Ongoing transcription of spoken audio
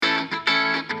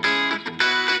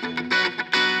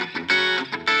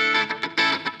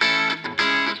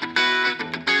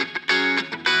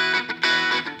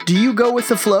Do you go with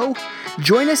the flow?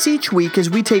 Join us each week as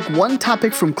we take one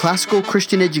topic from classical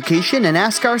Christian education and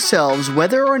ask ourselves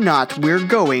whether or not we're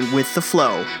going with the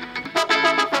flow.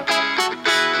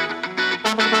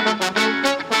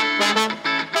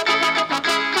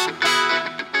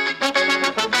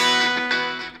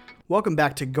 Welcome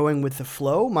back to Going with the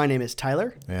Flow. My name is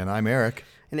Tyler. And I'm Eric.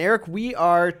 And Eric, we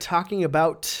are talking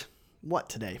about what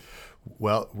today?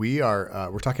 Well,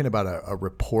 we're talking about a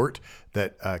report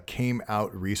that came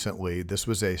out recently. This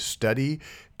was a study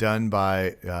done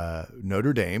by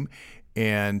Notre Dame,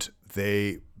 and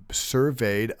they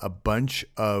surveyed a bunch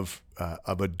of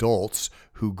adults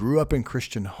who grew up in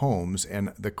Christian homes.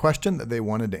 And the question that they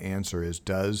wanted to answer is,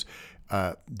 does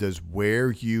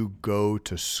where you go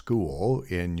to school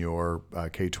in your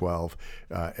K-12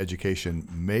 education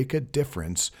make a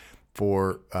difference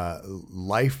for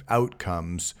life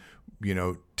outcomes,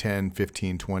 10,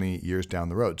 15, 20 years down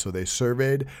the road? So they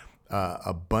surveyed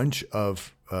a bunch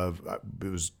of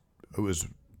it was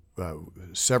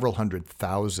several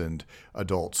 100,000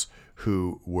 adults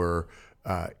who were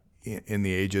in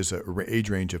the age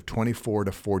range of 24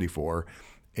 to 44,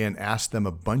 and asked them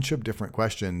a bunch of different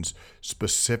questions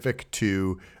specific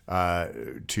to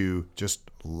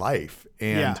just life,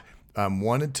 and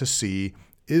wanted to see,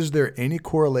 is there any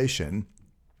correlation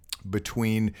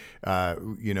between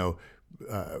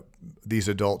these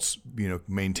adults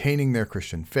maintaining their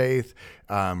Christian faith,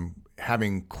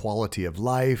 having quality of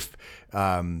life,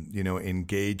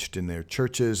 engaged in their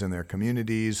churches and their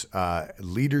communities,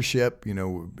 leadership,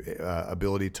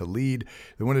 ability to lead.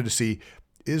 They wanted to see,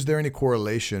 is there any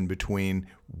correlation between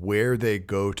where they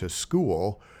go to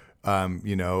school,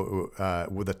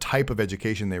 with the type of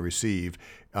education they receive,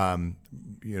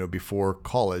 before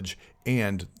college,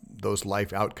 and those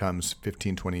life outcomes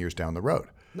 15, 20 years down the road.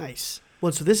 Nice.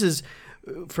 Well, so this is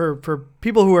for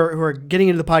people who are getting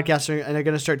into the podcast and are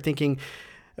going to start thinking,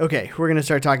 okay, we're going to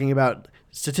start talking about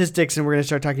statistics and we're going to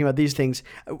start talking about these things.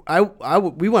 I think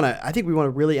we want to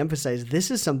really emphasize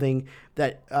this is something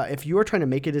that if you are trying to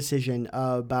make a decision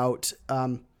about,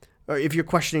 or if you're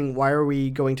questioning why are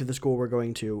we going to the school we're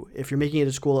going to, if you're making a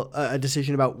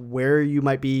decision about where you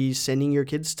might be sending your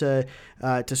kids to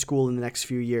school in the next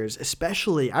few years,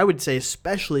 especially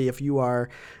if you are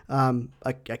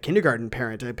a kindergarten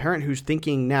parent, a parent who's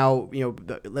thinking now,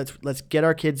 let's get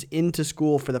our kids into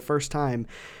school for the first time.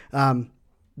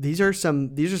 These are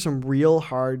some real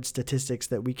hard statistics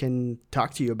that we can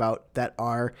talk to you about that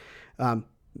are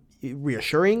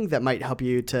reassuring, that might help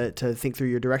you to think through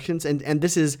your directions. And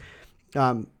this is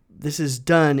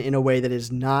done in a way that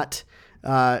is not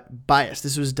biased.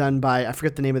 This was done by, I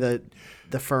forget the name of the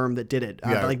firm that did it.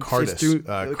 Cardis.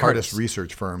 Cardis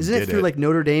research firm. Isn't it through like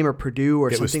Notre Dame or Purdue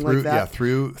or something like that? Yeah,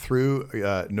 through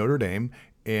Notre Dame.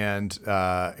 And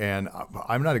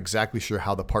I'm not exactly sure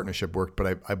how the partnership worked,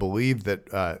 but I believe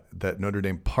that Notre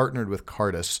Dame partnered with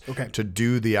Cardis to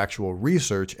do the actual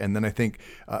research. And then I think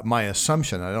my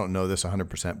assumption, I don't know this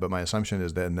 100%, but my assumption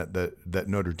is then that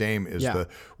Notre Dame is the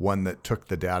one that took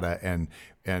the data and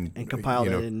compiled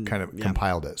it,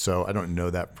 compiled it. So I don't know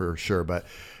that for sure, but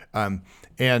Tyler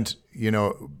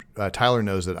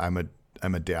knows that I'm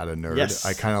a data nerd. Yes.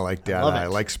 I kind of like data. I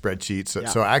like spreadsheets.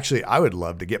 So actually, I would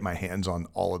love to get my hands on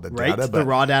all of the data. The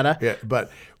raw data. Yeah,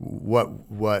 but what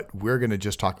we're going to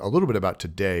just talk a little bit about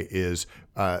today is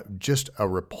just a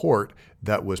report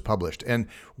that was published. And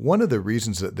one of the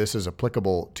reasons that this is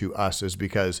applicable to us is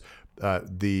because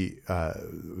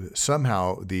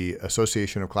somehow the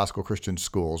Association of Classical Christian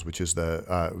Schools, which is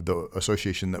the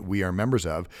association that we are members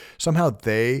of, somehow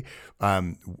they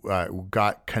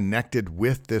got connected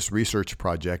with this research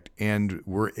project and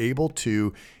were able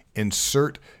to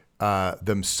insert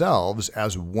themselves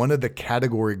as one of the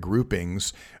category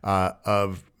groupings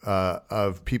of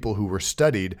people who were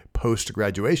studied post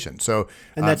graduation. So,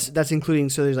 and that's including,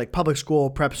 so there's like public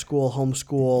school, prep school,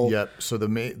 homeschool. Yep. So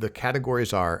the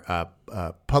categories are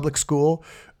public school,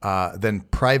 then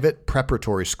private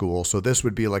preparatory school. So this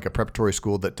would be like a preparatory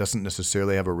school that doesn't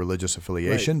necessarily have a religious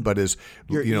affiliation, but is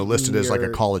listed as like a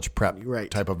college prep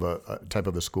type of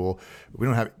a school. We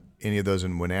don't have any of those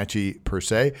in Wenatchee per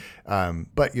se,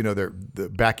 but they're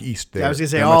back east. I was going to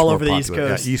say all over the East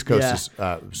Coast. Yeah, East Coast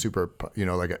is super.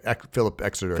 Like a Philip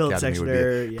Exeter Academy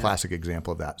would be a classic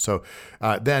example of that. So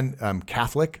then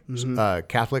Catholic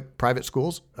private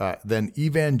schools, then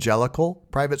evangelical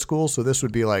private schools. So this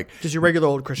would be like just your regular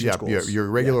old Christian schools.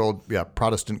 Your regular old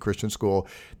Protestant Christian school.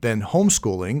 Then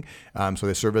homeschooling. So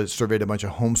they surveyed a bunch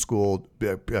of homeschooled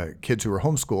kids who were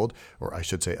homeschooled, or I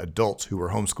should say adults who were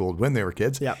homeschooled when they were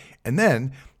kids. Yeah. And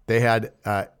then they had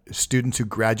students who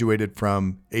graduated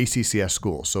from ACCS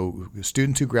schools, so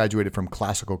students who graduated from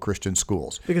classical Christian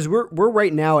schools. Because we're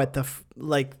right now at the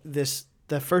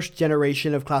first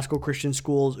generation of classical Christian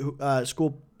schools,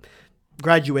 school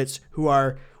graduates who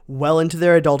are well into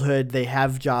their adulthood. They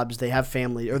have jobs, they have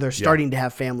family, or they're starting to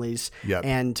have families,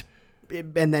 and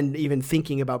then even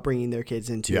thinking about bringing their kids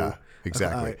into a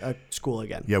school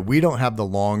again. Yeah, we don't have the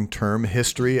long-term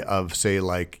history of, say,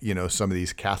 like, some of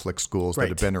these Catholic schools that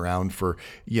have been around for,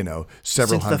 several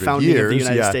Since hundred the founding years. of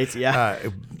the United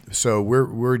States, so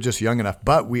we're just young enough,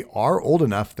 but we are old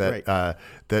enough that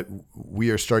that we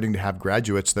are starting to have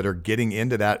graduates that are getting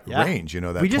into that range.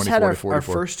 That we just 24 had to 44. our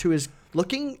first who is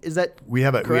looking. Is that we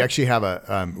have a? correct? We actually have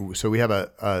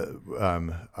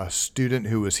a student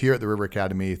who was here at the River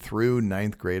Academy through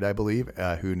 9th grade, I believe,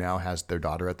 who now has their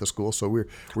daughter at the school. So we're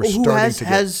starting to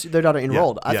has their daughter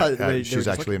enrolled. I thought she's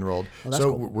actually enrolled.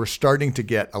 So cool. we're starting to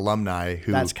get alumni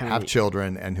who have neat.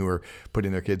 children and who are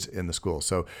putting their kids in the school.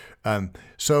 So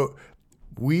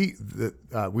we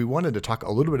wanted to talk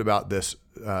a little bit about this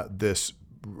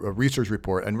research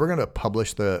report, and we're going to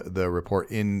publish the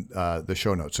report in the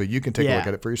show notes, so you can take a look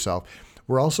at it for yourself.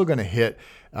 We're also going to hit.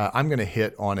 I'm going to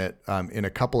hit on it in a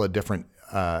couple of different.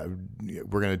 We're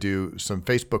going to do some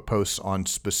Facebook posts on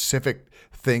specific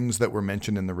things that were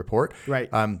mentioned in the report. Right.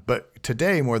 But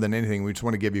today, more than anything, we just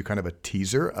want to give you kind of a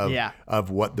teaser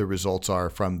of what the results are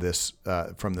from this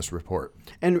report.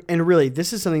 And really,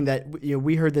 this is something that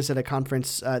we heard this at a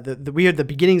conference. We heard the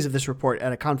beginnings of this report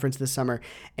at a conference this summer,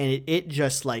 and it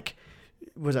just like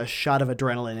was a shot of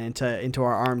adrenaline into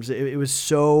our arms. It was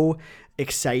so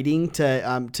exciting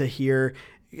to hear.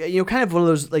 Kind of one of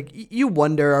those, like, you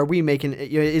wonder, are we making,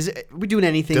 are we doing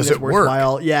anything that's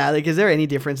worthwhile? Work? Yeah. Like, is there any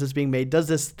difference that's being made? Does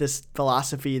this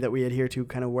philosophy that we adhere to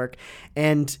kind of work?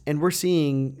 And we're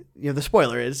seeing, the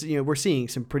spoiler is, we're seeing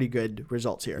some pretty good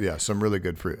results here. Yeah. Some really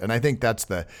good fruit. And I think that's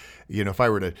if I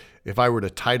were to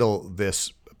title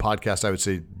this podcast, I would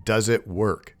say, does it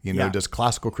work? Does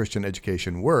classical Christian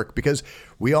education work? Because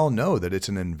we all know that it's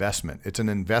an investment. It's an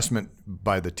investment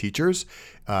by the teachers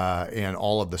and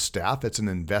all of the staff. It's an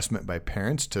investment by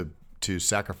parents to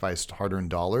sacrifice hard-earned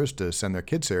dollars to send their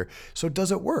kids here. So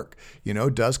does it work?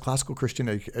 Does classical Christian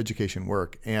education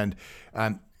work? And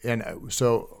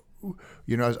so,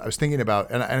 I was thinking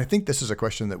about, and I think this is a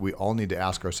question that we all need to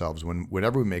ask ourselves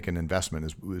whenever we make an investment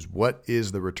is what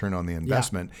is the return on the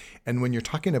investment? Yeah. And when you're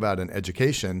talking about an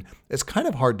education, it's kind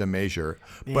of hard to measure.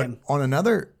 Man. But on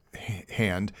another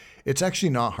hand, it's actually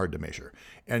not hard to measure.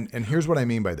 And here's what I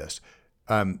mean by this.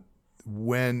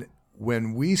 When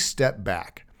we step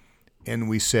back and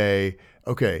we say,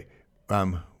 okay,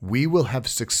 we will have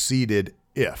succeeded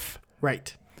if.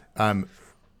 Right.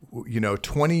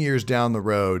 20 years down the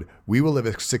road, we will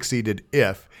have succeeded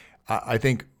if. I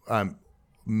think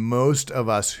most of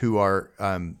us who are,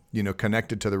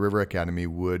 connected to the River Academy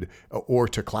or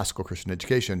to classical Christian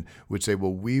education would say,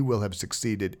 well, we will have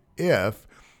succeeded if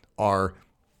our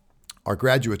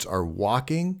graduates are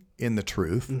walking in the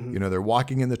truth. Mm-hmm. They're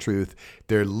walking in the truth.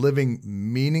 They're living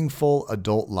meaningful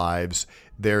adult lives.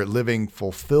 They're living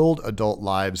fulfilled adult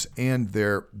lives, and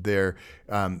they're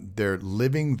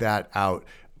living that out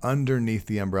underneath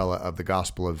the umbrella of the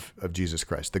gospel of Jesus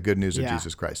Christ, the good news of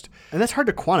Jesus Christ. And that's hard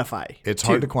to quantify. It's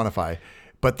hard to quantify.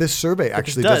 But this survey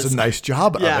actually does a nice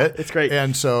job of it. It's great.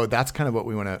 And so that's kind of what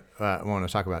we want to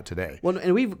talk about today. Well,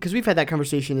 and we've had that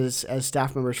conversation as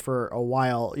staff members for a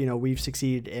while. We've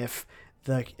succeeded if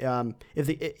the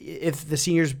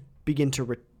seniors begin to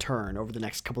return over the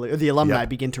next couple of, or the alumni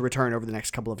begin to return over the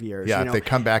next couple of years. Yeah, if they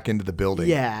come back into the building.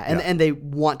 Yeah, and they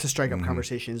want to strike up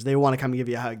conversations. They want to come and give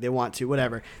you a hug. They want to,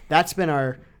 whatever. That's been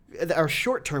our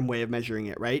short-term way of measuring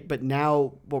it, right? But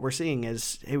now what we're seeing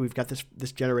is, hey, we've got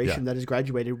this generation that has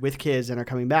graduated with kids and are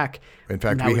coming back. In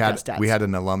fact, we had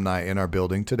an alumni in our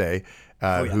building today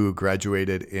who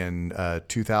graduated in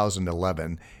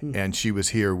 2011, and she was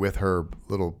here with her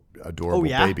little adorable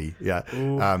baby,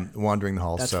 wandering the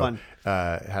halls. That's fun.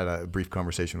 Had a brief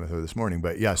conversation with her this morning,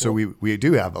 but so we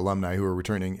do have alumni who are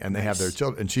returning, and they have their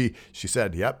children. And she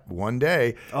said, "Yep, one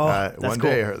day,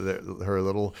 day, her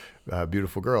little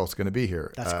beautiful girl is going to be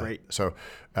here." That's great. So.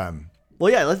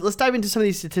 Well, yeah, let's dive into some of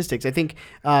these statistics. I think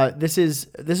this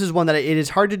is one that it is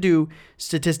hard to do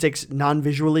statistics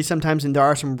non-visually sometimes, and there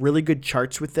are some really good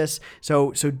charts with this.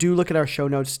 So do look at our show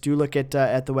notes. Do look at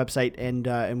the website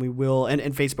and we will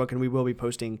and Facebook, and we will be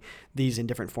posting these in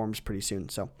different forms pretty soon.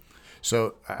 So.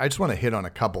 So I just want to hit on a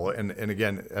couple. And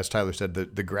again, as Tyler said,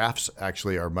 the graphs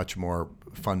actually are much more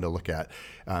fun to look at,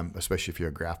 especially if you're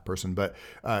a graph person. But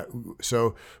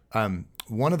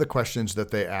one of the questions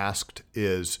that they asked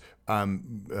is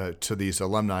to these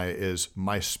alumni is,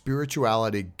 my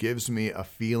spirituality gives me a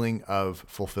feeling of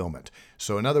fulfillment.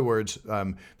 So in other words,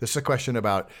 this is a question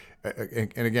about,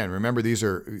 and again, remember, these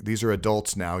are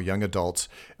adults now, young adults,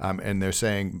 and they're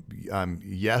saying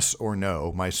yes or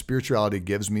no. My spirituality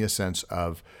gives me a sense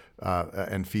of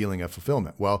and feeling of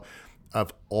fulfillment. Well,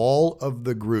 of all of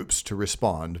the groups to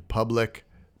respond, public,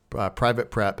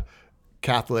 private prep,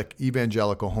 Catholic,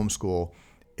 evangelical, homeschool,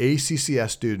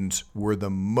 ACCS students were the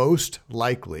most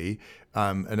likely.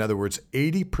 In other words,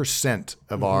 80%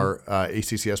 of our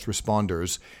ACCS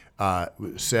responders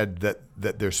said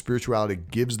that their spirituality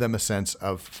gives them a sense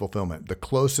of fulfillment. The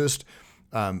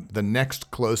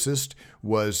next closest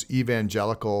was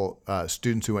evangelical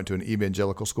students who went to an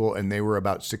evangelical school, and they were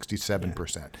about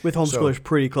 67%. With homeschoolers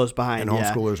pretty close behind. And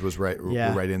homeschoolers was right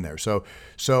in there. So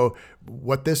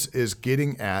what this is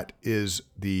getting at is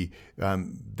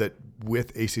that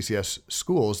with ACCS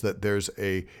schools, that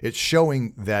it's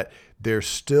showing that they're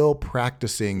still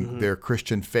practicing their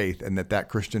Christian faith, and that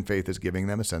Christian faith is giving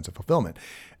them a sense of fulfillment.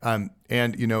 And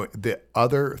the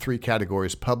other three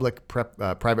categories, public, prep,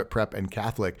 private prep, and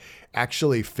Catholic,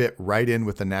 actually fit right in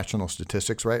with the national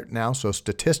statistics right now. So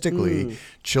statistically,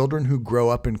 children who grow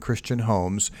up in Christian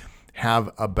homes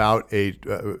have about a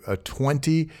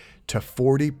 20 to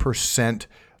 40%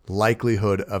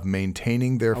 likelihood of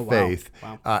maintaining their faith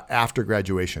after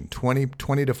graduation, 20 to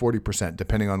 40%,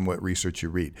 depending on what research you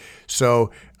read.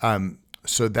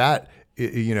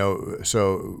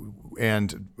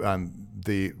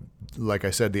 Like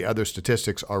I said, the other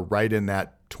statistics are right in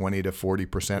that 20 to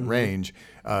 40% range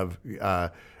of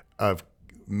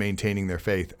maintaining their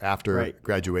faith after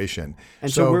graduation. And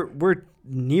so we're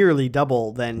nearly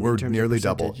double then. We're in terms nearly of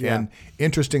double. yeah. And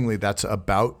interestingly, that's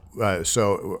about,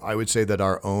 so I would say that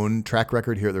our own track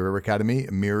record here at the River Academy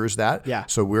mirrors that. Yeah.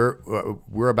 So we're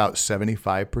about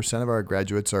 75% of our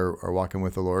graduates are walking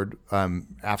with the Lord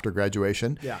after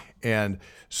graduation. Yeah. And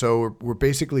so we're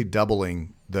basically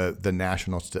doubling the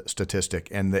national statistic,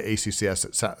 and the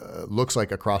ACCS, it looks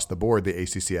like across the board, the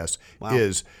ACCS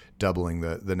is doubling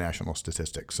the national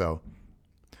statistic. So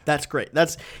that's great.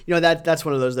 That's that's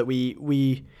one of those that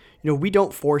we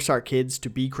don't force our kids to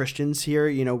be Christians here.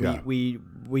 We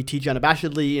teach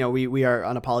unabashedly. We are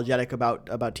unapologetic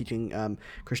about teaching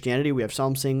Christianity. We have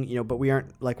psalm sing. But we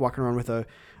aren't like walking around with a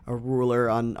ruler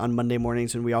on Monday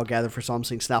mornings and we all gather for psalm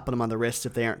sing, slapping them on the wrist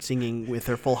if they aren't singing with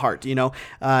their full heart. We don't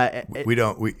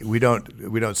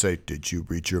say, did you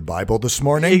read your Bible this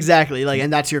morning? Exactly.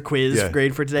 And that's your quiz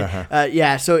grade for today.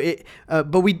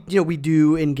 But we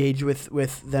do engage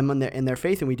with them in their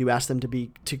faith, and we do ask them to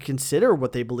consider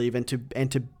what they believe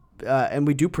and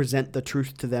we do present the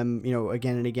truth to them,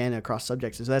 again and again across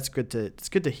subjects. And so it's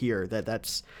good to hear that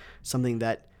that's something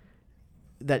that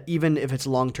even if it's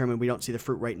long term and we don't see the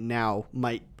fruit right now,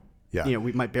 we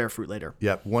might bear fruit later.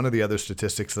 Yeah. One of the other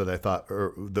statistics that I thought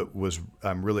that was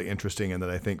really interesting and that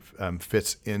I think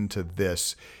fits into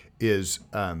this is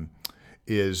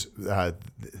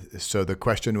so the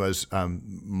question was,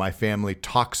 my family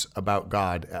talks about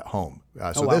God at home.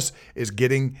 This is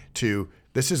getting to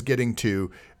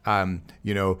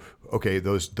okay,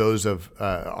 those of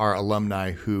our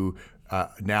alumni who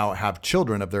now have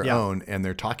children of their own, and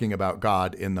they're talking about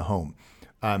God in the home.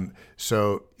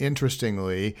 So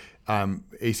interestingly,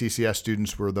 ACCS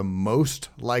students were the most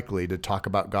likely to talk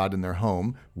about God in their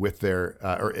home with their,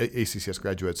 or ACCS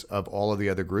graduates of all of the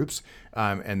other groups.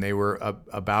 And they were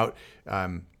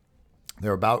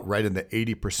they're about right in the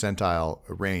 80 percentile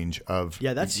range of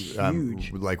that's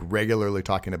huge. Like regularly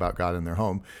talking about God in their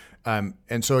home.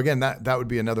 And so again, that would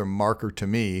be another marker to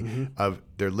me of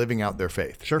they're living out their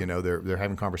faith. Sure. They're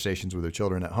having conversations with their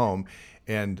children at home.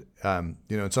 And,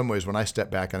 in some ways, when I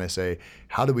step back and I say,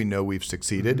 how do we know we've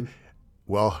succeeded?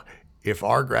 Well, if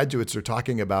our graduates are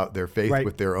talking about their faith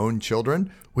with their own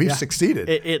children, we've succeeded.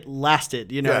 It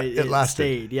lasted, it lasted.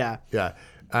 Stayed. Yeah. Yeah.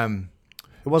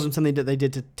 It wasn't something that they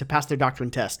did to pass their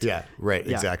doctrine test. Yeah, right,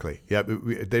 yeah. Exactly. Yeah,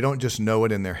 they don't just know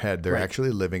it in their head; they're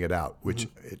actually living it out, which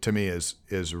to me is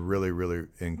really, really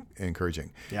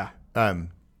encouraging. Yeah. A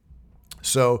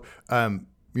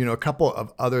couple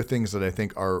of other things that I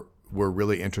think were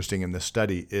really interesting in this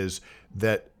study is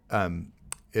that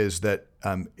ACCS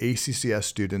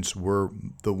students were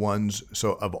the ones.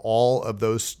 So of all of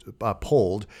those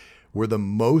polled, were the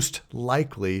most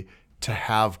likely to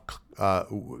have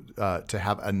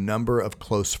a number of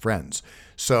close friends.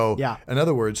 So in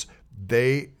other words,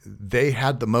 they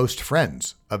had the most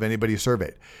friends of anybody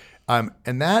surveyed.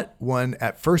 And that one,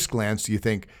 at first glance, you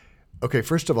think, okay,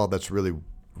 first of all, that's really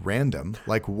random.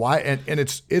 Like why? And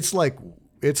it's like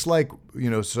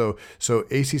so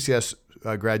ACCS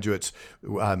graduates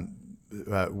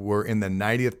were in the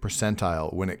 90th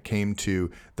percentile when it came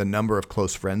to the number of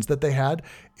close friends that they had,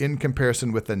 in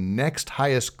comparison with the next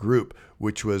highest group,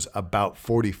 which was about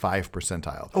 45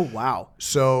 percentile. Oh wow!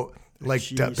 So like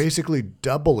basically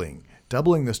doubling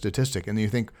the statistic, and you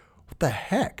think, what the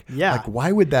heck? Yeah. Like,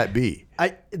 why would that be?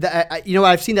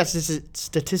 I've seen that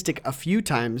statistic a few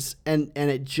times, and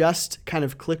it just kind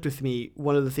of clicked with me.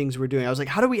 One of the things we're doing, I was like,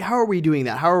 how are we doing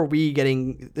that? How are we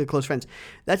getting the close friends?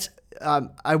 That's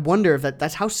I wonder if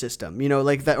that's house system,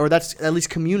 like that, or that's at least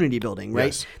community building, right?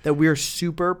 Yes. That we're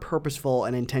super purposeful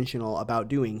and intentional about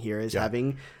doing here is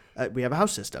having we have a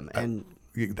house system, and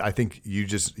I think you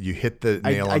hit the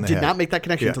nail on the head. I did not make that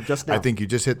connection until just now. I think you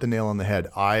just hit the nail on the head.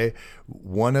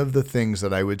 One of the things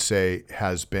that I would say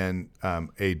has been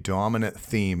a dominant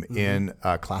theme in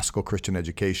classical Christian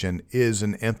education is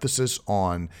an emphasis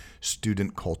on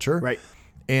student culture. Right.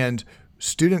 And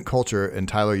student culture, and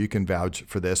Tyler, you can vouch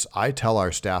for this. I tell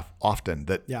our staff often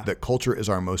that culture is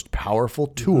our most powerful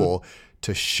tool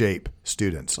to shape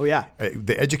students. Oh yeah,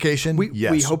 the education.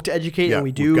 We hope to educate, and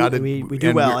we do. We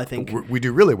do well, I think. We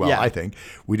do really well. Yeah. I think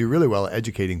we do really well at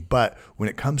educating. But when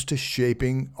it comes to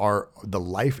shaping the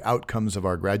life outcomes of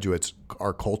our graduates,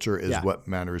 our culture is what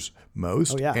matters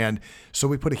most. Oh yeah. And so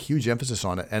we put a huge emphasis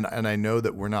on it. And I know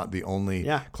that we're not the only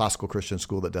classical Christian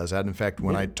school that does that. In fact,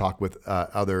 when I talk with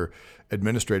other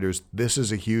administrators, this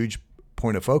is a huge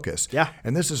point of focus. Yeah.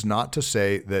 And this is not to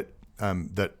say that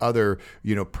that other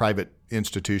private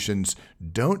institutions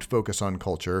don't focus on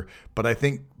culture, but I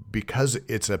think because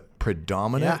it's a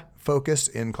predominant focus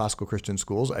in classical Christian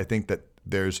schools, I think that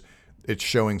it's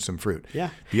showing some fruit.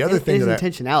 Yeah. The other thing is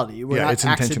intentionality. We're not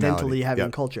accidentally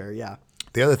having culture. Yeah.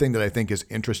 The other thing that I think is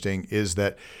interesting is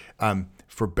that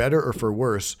for better or for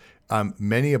worse,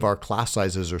 many of our class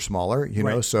sizes are smaller,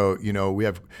 Right. So,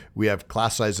 we have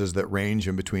class sizes that range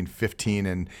in between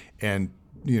 15 and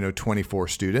 24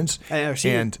 students.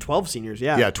 And 12 seniors,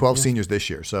 yeah. Yeah, 12 seniors this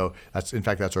year. So that's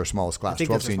our smallest class,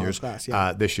 12 seniors class,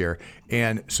 this year.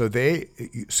 And so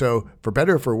for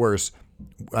better or for worse,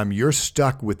 you're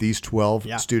stuck with these 12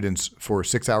 students for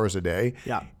 6 hours a day.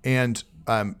 Yeah. And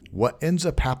what ends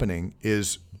up happening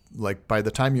is, like, by the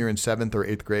time you're in 7th or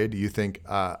 8th grade, you think,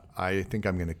 I think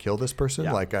I'm going to kill this person.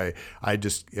 Yeah. Like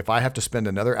if I have to spend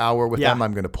another hour with them,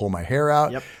 I'm going to pull my hair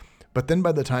out. Yep. But then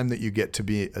by the time that you get to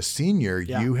be a senior,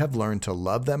 you have learned to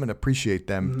love them and appreciate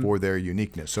them for their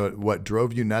uniqueness. So what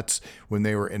drove you nuts when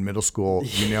they were in middle school,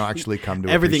 you now actually come to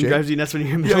everything appreciate. drives you nuts when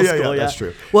you're in middle school. Yeah, that's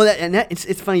true. Well,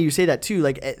 it's funny you say that too.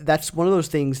 Like that's one of those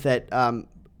things that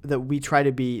that we try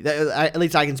to be, at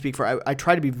least I can speak for, I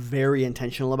try to be very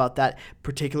intentional about that,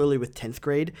 particularly with 10th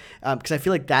grade, because I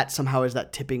feel like that somehow is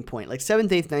that tipping point. Like 7th,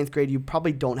 8th, 9th grade, you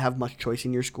probably don't have much choice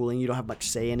in your schooling. You don't have much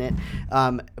say in it.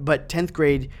 But 10th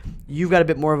grade, you've got a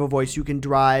bit more of a voice. You can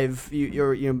drive.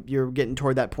 You're getting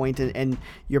toward that point, and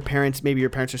maybe your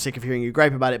parents are sick of hearing you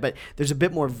gripe about it, but there's a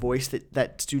bit more voice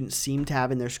that students seem to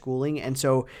have in their schooling. And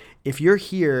so if you're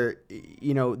here,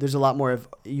 there's a lot more of,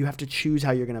 you have to choose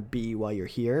how you're going to be while you're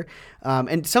here.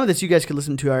 And some of this you guys could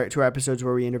listen to our episodes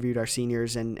where we interviewed our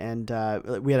seniors, and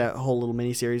we had a whole little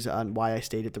mini series on why I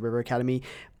stayed at the River Academy.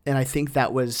 And I think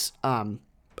that was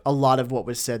a lot of what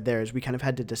was said there is we kind of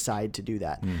had to decide to do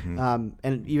that. Mm-hmm.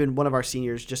 And even one of our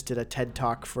seniors just did a TED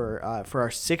Talk for our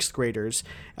 6th graders.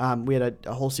 We had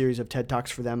a whole series of TED Talks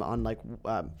for them on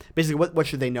basically what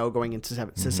should they know going into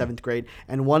 7th grade.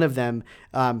 And one of them,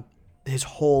 his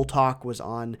whole talk was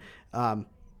on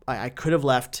I could have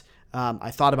left.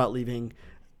 I thought about leaving.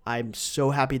 I'm so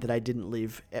happy that I didn't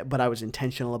leave, but I was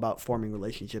intentional about forming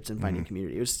relationships and finding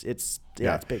community. It's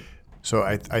big. So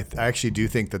I actually do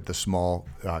think that the small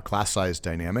class size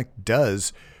dynamic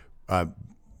does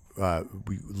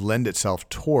lend itself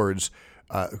towards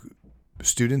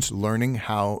students learning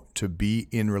how to be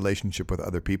in relationship with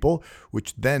other people,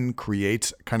 which then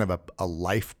creates kind of a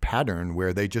life pattern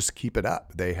where they just keep it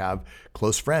up. They have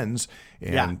close friends,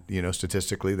 and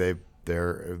statistically they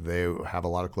have a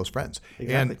lot of close friends.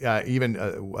 Exactly. And even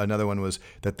another one was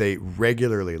that they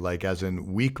regularly, like as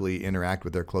in weekly, interact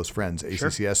with their close friends. Sure.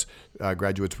 ACCS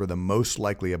graduates were the most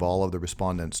likely of all of the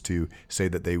respondents to say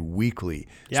that they weekly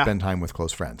spend time with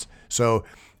close friends. So,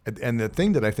 and the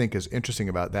thing that I think is interesting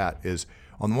about that is,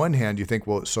 on one hand, you think,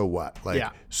 well, so what?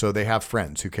 So they have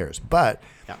friends, who cares? But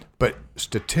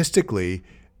statistically,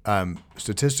 the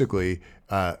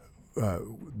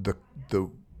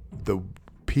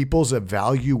people's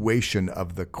evaluation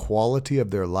of the quality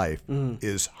of their life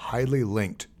is highly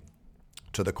linked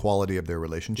to the quality of their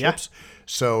relationships.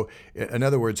 So in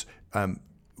other words,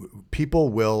 people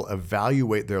will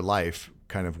evaluate their life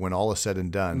kind of when all is said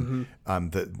and done,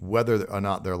 that whether or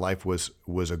not their life was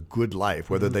a good life,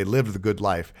 whether they lived the good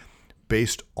life,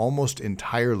 based almost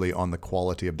entirely on the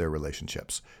quality of their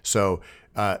relationships. So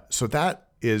that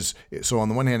is, so on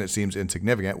the one hand, it seems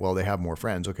insignificant. Well, they have more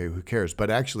friends. Okay, who cares?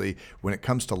 But actually, when it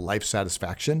comes to life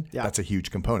satisfaction, that's a huge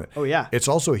component. Oh yeah. It's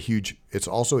also a huge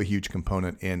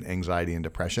component in anxiety and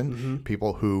depression.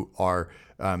 People who are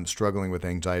struggling with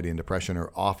anxiety and depression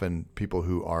are often people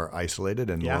who are isolated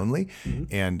and lonely,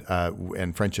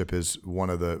 and friendship is one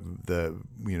of the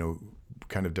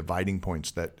kind of dividing points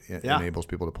that enables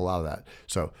people to pull out of that.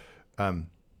 So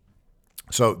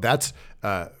that's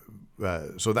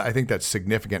I think that's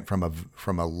significant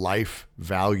from a life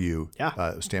value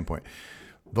standpoint.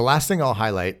 The last thing I'll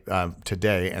highlight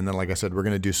today, and then like I said, we're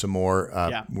going to do some more.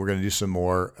 We're going to do some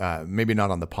more, maybe not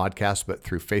on the podcast, but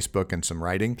through Facebook and some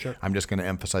writing. Sure. I'm just going to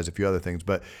emphasize a few other things,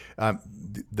 but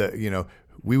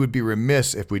we would be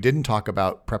remiss if we didn't talk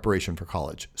about preparation for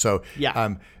college. So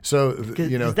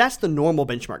because that's the normal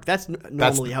benchmark. That's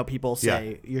normally how people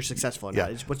say you're successful or not.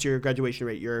 It's what's your graduation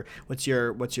rate? What's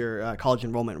your college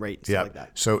enrollment rate? Stuff like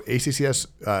that. So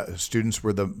ACCS students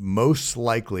were the most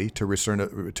likely to receive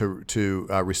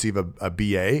a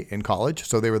BA in college.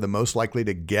 So they were the most likely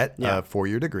to get a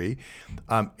 4-year degree,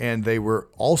 and they were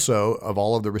also, of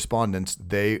all of the respondents,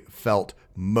 they felt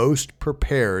most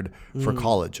prepared for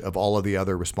college of all of the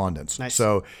other respondents. Nice.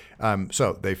 So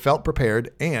they felt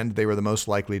prepared, and they were the most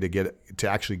likely to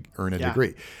actually earn a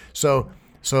degree. So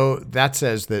that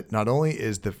says that not only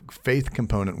is the faith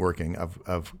component working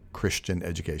of Christian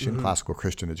education, classical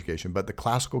Christian education, but the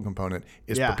classical component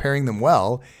is preparing them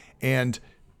well, and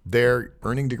they're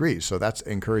earning degrees. So that's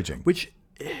encouraging. Which,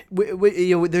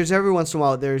 there's every once in a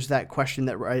while there's that question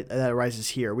that arises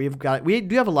here. We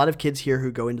do have a lot of kids here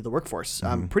who go into the workforce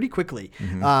pretty quickly,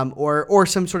 or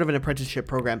some sort of an apprenticeship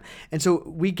program, and so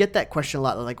we get that question a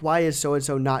lot. Like, why is so and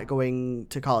so not going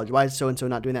to college? Why is so and so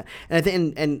not doing that? And I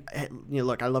think, and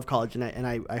look, I love college, and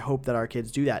I hope that our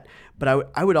kids do that.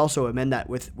 But I would also amend that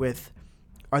with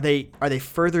are they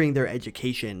furthering their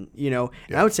education? And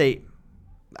I would say,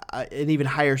 an even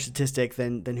higher statistic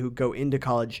than who go into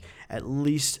college at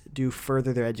least do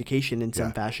further their education in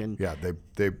some fashion. Yeah,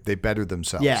 they better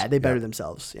themselves. Yeah, they better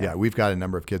themselves. Yeah, we've got a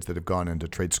number of kids that have gone into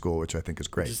trade school, which I think is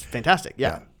great. Which is fantastic.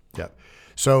 Yeah.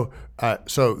 So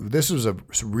this was a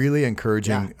really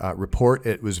encouraging report.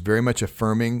 It was very much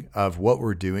affirming of what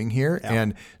we're doing here. Yeah.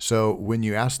 And so when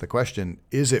you ask the question,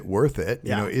 is it worth it?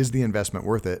 Is the investment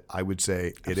worth it? I would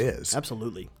say it is.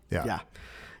 Absolutely. Yeah.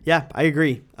 Yeah, I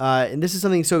agree. And this is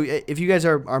something, so if you guys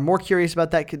are more curious about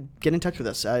that, could get in touch with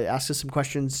us. Ask us some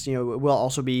questions. We'll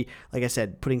also be, like I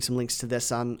said, putting some links to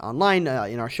this online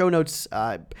in our show notes,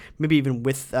 maybe even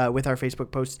with our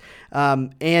Facebook posts.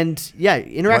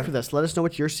 Interact with us. Let us know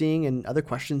what you're seeing and other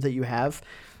questions that you have.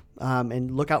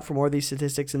 And look out for more of these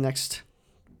statistics in the next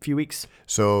few weeks.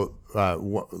 So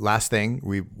last thing,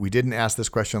 we didn't ask this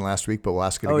question last week, but we'll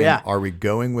ask it again. Yeah. Are we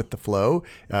going with the flow?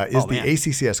 Is the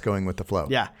ACCS going with the flow?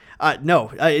 Yeah. No.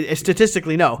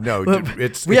 Statistically, no. No.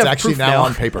 It's actually now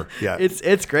on paper. Yeah.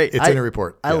 It's great. It's in a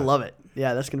report. I love it.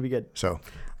 Yeah, that's going to be good. So.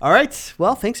 All right.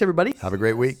 Well, thanks everybody. Have a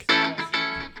great week.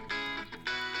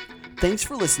 Thanks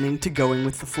for listening to Going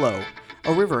with the Flow,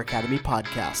 a River Academy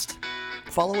podcast.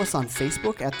 Follow us on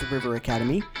Facebook at The River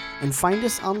Academy, and find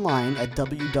us online at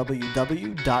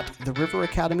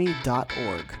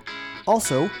www.theriveracademy.org.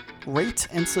 Also, rate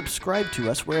and subscribe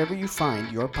to us wherever you find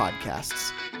your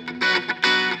podcasts.